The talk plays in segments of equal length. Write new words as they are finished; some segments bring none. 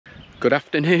Good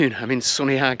afternoon, I'm in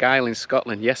sunny Argyll in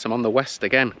Scotland. Yes, I'm on the west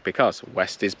again because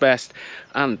west is best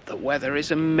and the weather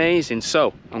is amazing.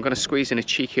 So I'm going to squeeze in a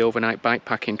cheeky overnight bike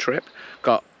packing trip.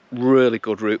 Got really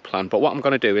good route plan, but what I'm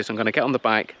going to do is I'm going to get on the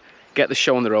bike, get the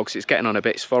show on the road because it's getting on a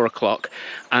bit, it's 4 o'clock,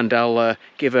 and I'll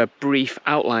give a brief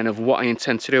outline of what I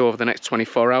intend to do over the next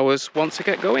 24 hours once I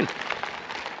get going.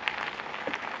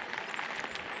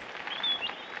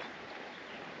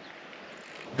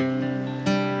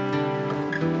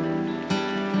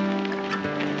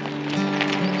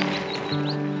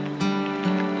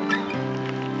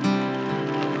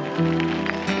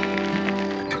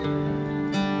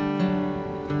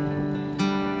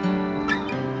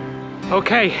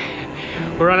 Okay,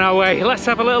 we're on our way. Let's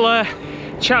have a little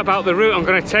chat about the route I'm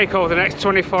going to take over the next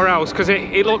 24 hours because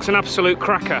it looks an absolute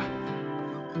cracker.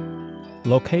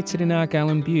 Located in Argyll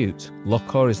and Bute,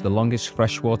 Loch Awe is the longest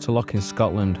freshwater loch in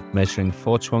Scotland, measuring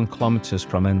 41 kilometres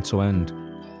from end to end.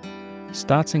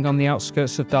 Starting on the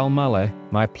outskirts of Dalmally,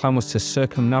 my plan was to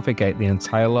circumnavigate the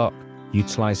entire loch,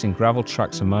 utilising gravel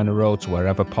tracks and minor roads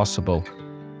wherever possible.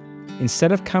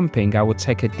 Instead of camping, I would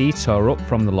take a detour up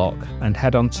from the loch and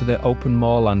head on to the open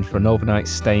moorland for an overnight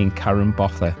stay in Carron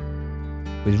Bothy.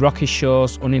 With rocky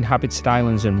shores, uninhabited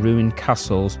islands and ruined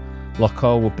castles, Loch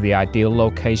Awe would be the ideal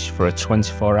location for a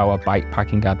 24-hour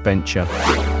bikepacking adventure.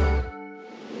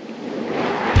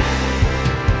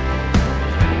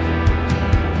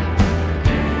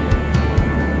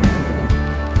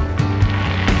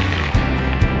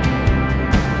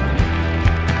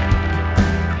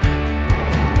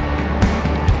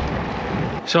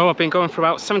 So I've been going for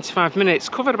about 75 minutes,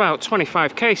 covered about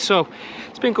 25k, so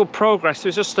it's been good progress.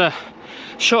 There's just a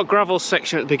short gravel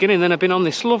section at the beginning, then I've been on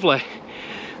this lovely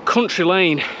country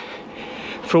lane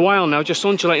for a while now, just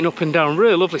undulating up and down,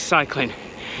 really lovely cycling,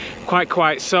 quite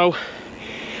quiet. So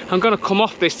I'm going to come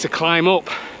off this to climb up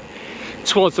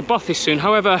towards the Bothy soon.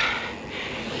 However,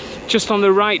 just on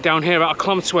the right down here, about a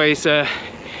kilometre away, is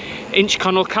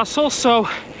Kilchurn Castle, so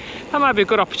that might be a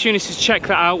good opportunity to check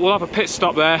that out. We'll have a pit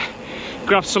stop there,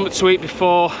 grab something to eat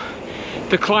before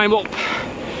the climb up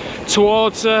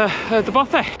towards the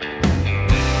Bothy.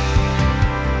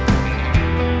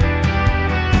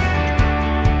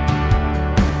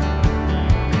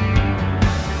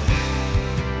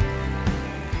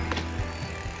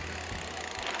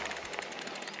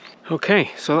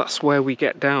 Okay, so that's where we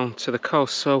get down to the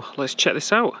coast, so let's check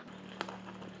this out.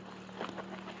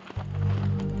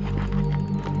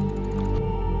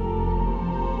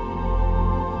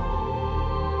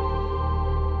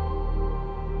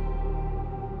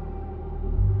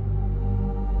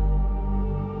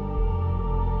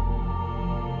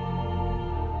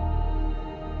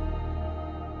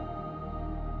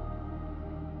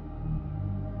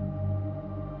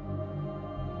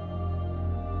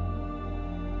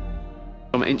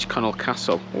 From Kilchurn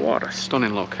Castle, what a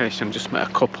stunning location. Just met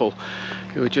a couple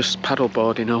who were just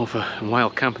paddleboarding over and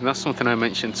wild camping. That's something I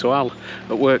mentioned to Al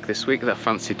at work this week that I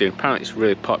fancy doing. Apparently it's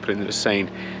really popular and they were saying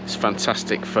it's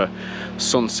fantastic for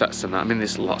sunsets and that. I mean,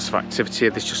 there's lots of activity here.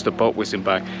 There's just a boat whizzing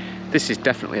by. This is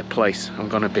definitely a place I'm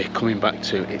going to be coming back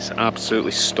to. It's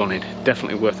absolutely stunning.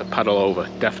 Definitely worth a paddle over,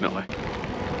 definitely.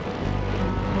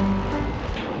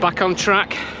 Back on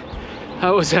track.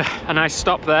 That was a nice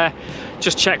stop there.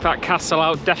 Just check that castle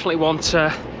out, definitely one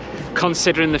to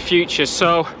consider in the future.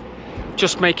 So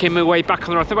just making my way back on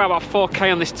the road. I think about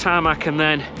 4k on this tarmac, and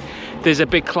then there's a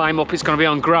big climb up. It's going to be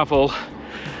on gravel.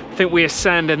 I think we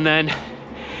ascend, and then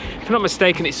if I'm not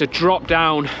mistaken it's a drop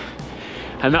down,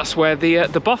 and that's where the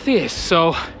Bothy is.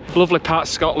 So lovely part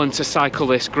of Scotland to cycle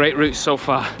this. Great route so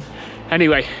far.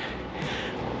 Anyway,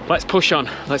 let's push on,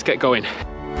 let's get going.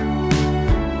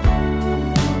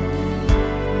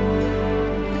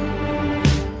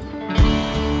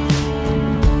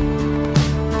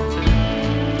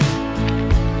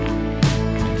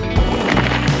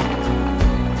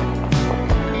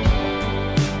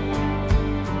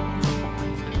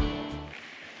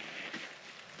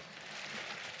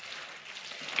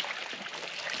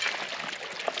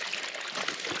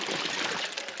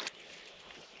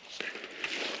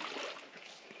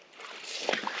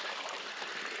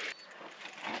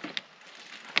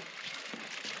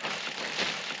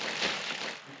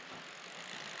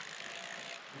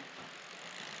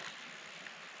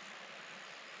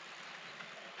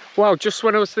 Wow, just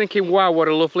when I was thinking, wow, what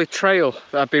a lovely trail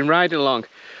that I've been riding along.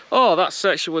 Oh, that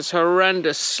section was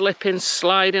horrendous, slipping,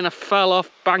 sliding, I fell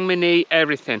off, banged my knee,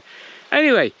 everything.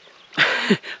 Anyway,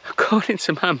 according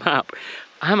to my map,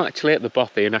 I'm actually at the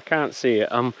Bothy and I can't see it.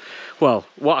 Well,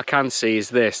 what I can see is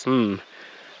this. I'm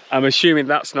assuming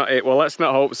that's not it. Well, let's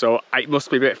not hope so. It must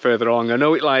be a bit further along. I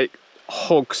know it like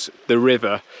hugs the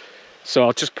river So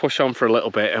I'll just push on for a little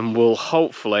bit and we'll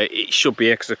hopefully, it should be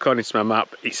here because according to my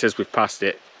map it says we've passed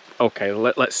it. Okay,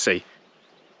 let's see.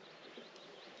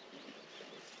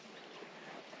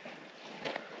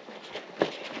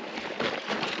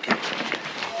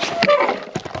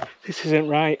 This isn't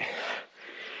right.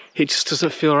 It just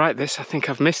doesn't feel right, this. I think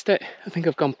I've missed it. I think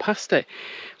I've gone past it.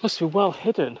 It must be well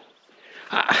hidden.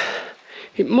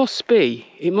 It must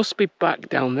be back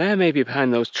down there, maybe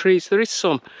behind those trees. There is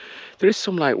some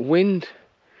like wind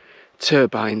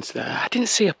turbines there. I didn't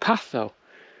see a path though.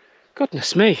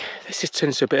 Goodness me, this is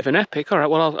turning into a bit of an epic. All right,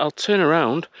 well I'll turn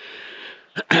around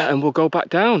and we'll go back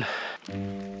down.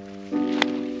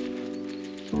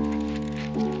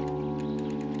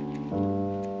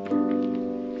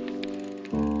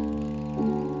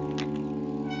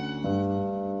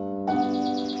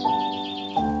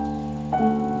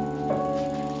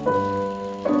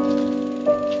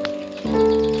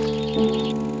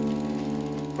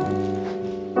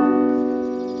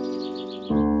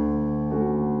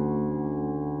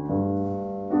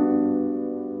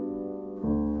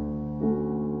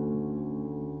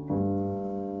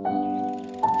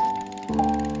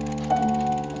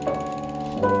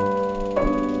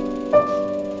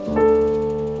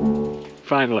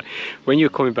 Finally, when you were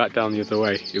coming back down the other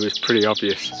way, it was pretty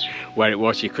obvious where it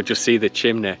was. You could just see the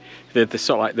chimney, the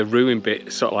sort of like the ruined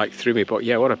bit sort of like through me. But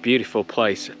yeah, what a beautiful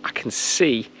place. I can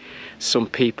see some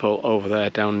people over there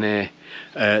down near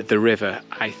the river.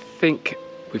 I think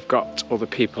we've got other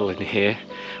people in here,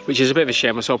 which is a bit of a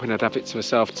shame. I was hoping I'd have it to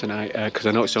myself tonight because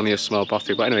I know it's only a small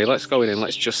bothy. But anyway, let's go in and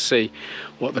let's just see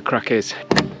what the crack is.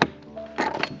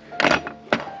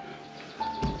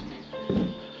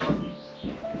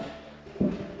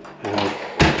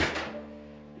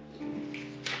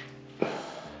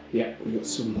 Yeah, we've got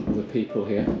some other people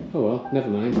here. Oh well, never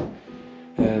mind.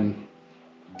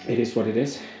 It is what it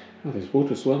is. Oh, there's wood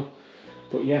as well.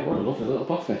 But yeah, what a lovely little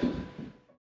bothy.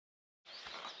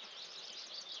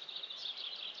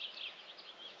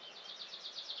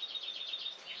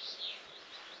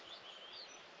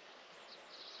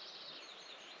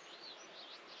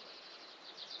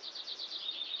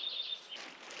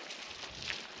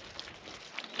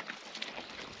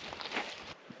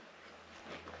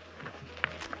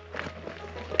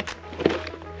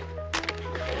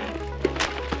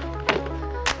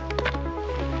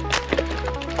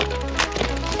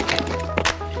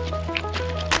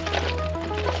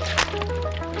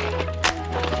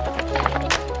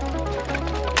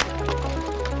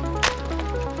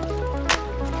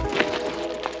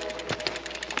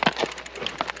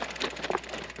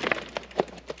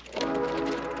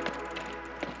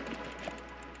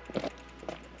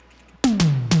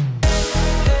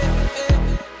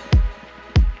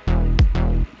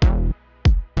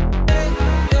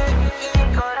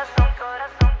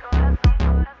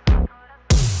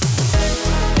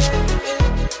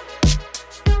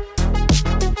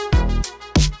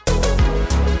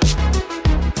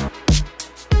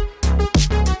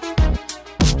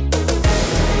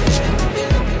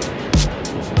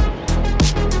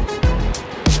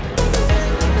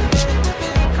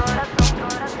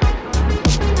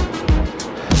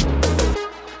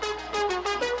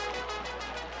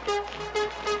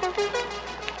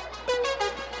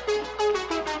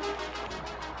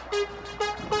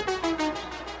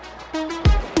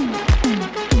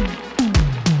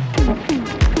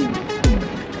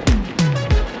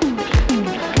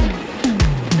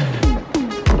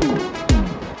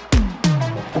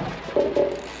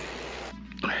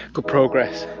 Good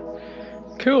progress.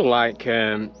 Cool, like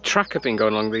track have been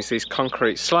going along these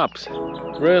concrete slabs.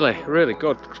 Really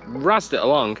good. Razzed it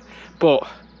along, but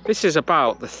this is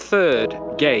about the third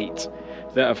gate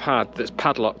that I've had that's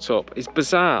padlocked up. It's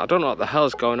bizarre. I don't know what the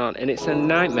hell's going on, and it's a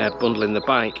nightmare bundling the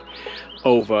bike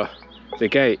over the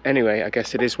gate. Anyway, I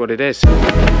guess it is what it is.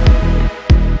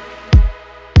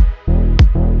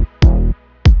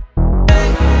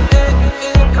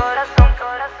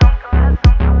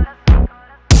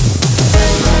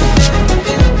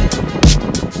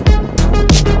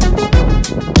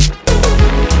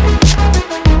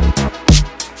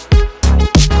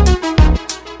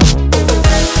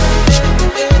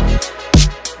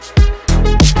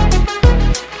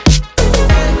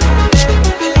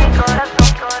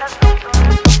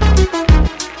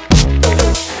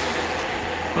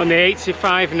 On the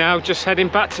 85 now, just heading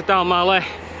back to Dalmally.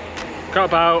 Got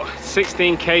about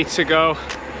 16k to go.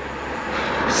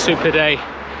 Super day,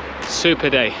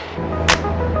 super day.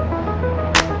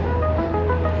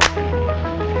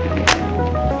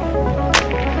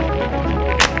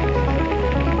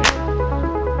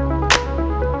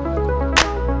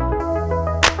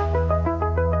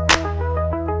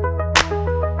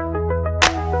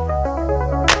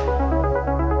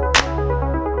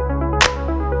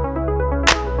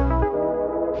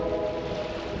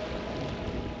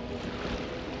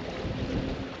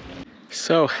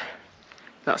 So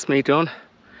that's me done.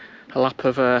 A lap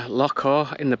of Loch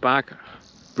Awe in the bag.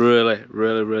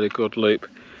 Really good loop.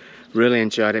 Really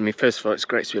enjoyed it. I mean, first of all, it's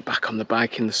great to be back on the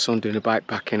bike in the sun doing a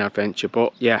bikepacking adventure,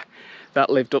 but yeah, that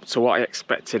lived up to what I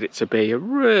expected it to be. A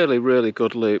really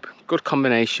good loop. Good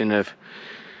combination of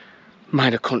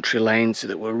minor country lanes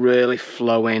that were really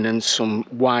flowing and some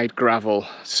wide gravel,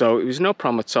 so it was no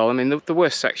problem at all. I mean, the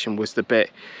worst section was the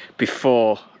bit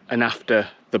before and after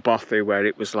the Bothy, where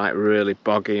it was like really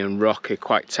boggy and rocky,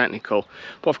 quite technical.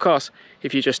 But of course,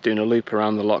 if you're just doing a loop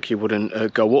around the loch, you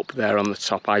wouldn't go up there on the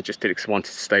top. I just did it because I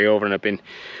wanted to stay over, and I've been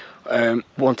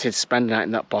wanting to spend the night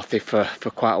in that Bothy for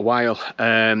quite a while.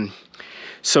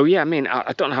 So yeah, I mean,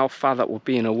 I don't know how far that would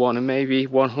be in a one, and maybe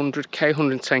 100k,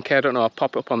 110k, I don't know. I'll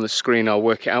pop it up on the screen, I'll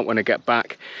work it out when I get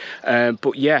back.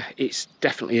 But yeah, it's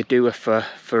definitely a doer for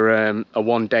a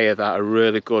one day of that, a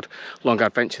really good long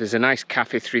adventure. There's a nice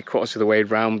cafe 3/4 of the way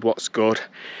round, what's good.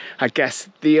 I guess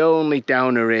the only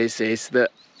downer is that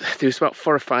there was about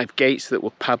 4 or 5 gates that were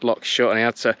padlocked shut, and I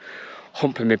had to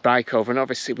humping my bike over, and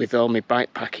obviously with all my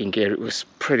bike packing gear, it was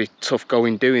pretty tough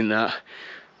going doing that.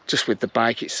 Just with the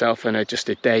bike itself and just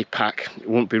a day pack, it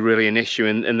won't be really an issue.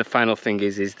 And the final thing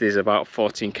is there's about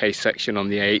 14k section on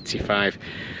the A85.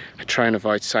 I try and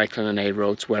avoid cycling on A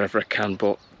roads wherever I can,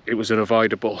 but it was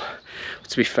unavoidable.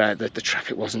 To be fair, the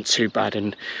traffic wasn't too bad,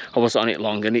 and I wasn't on it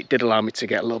long, and it did allow me to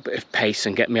get a little bit of pace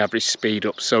and get my average speed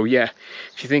up. So yeah,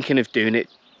 if you're thinking of doing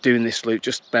this loop,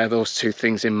 just bear those 2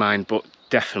 things in mind, but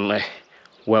definitely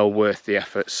well worth the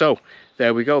effort. So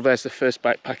there we go, there's the first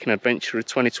bikepacking adventure of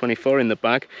 2024 in the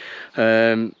bag.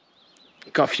 Got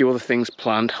a few other things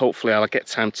planned. Hopefully I'll get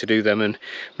time to do them and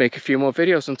make a few more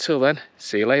videos. Until then,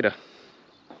 see you later.